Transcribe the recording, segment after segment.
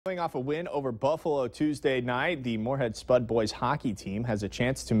Coming off a win over Buffalo Tuesday night, the Moorhead Spud boys hockey team has a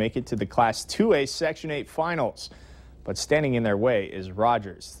chance to make it to the Class 2A Section 8 finals. But standing in their way is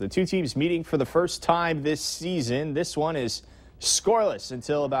Rogers. The two teams meeting for the first time this season. This one is scoreless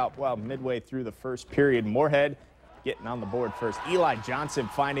until about, midway through the first period. Moorhead getting on the board first. Eli Johnson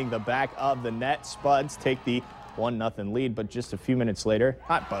finding the back of the net. Spuds take the 1-0 lead, but just a few minutes later,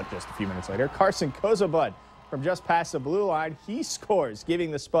 Carson Kozabud from just past the blue line, he scores,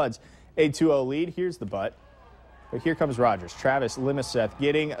 giving the Spuds a 2-0 lead. Here's the but here comes Rogers. Travis Limaseth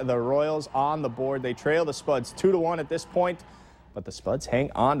getting the Royals on the board. They trail the Spuds 2-1 at this point, but the Spuds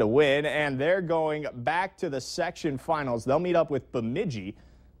hang on to win, and they're going back to the section finals. They'll meet up with Bemidji.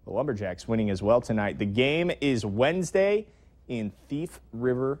 The Lumberjacks winning as well tonight. The game is Wednesday in Thief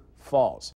River Falls.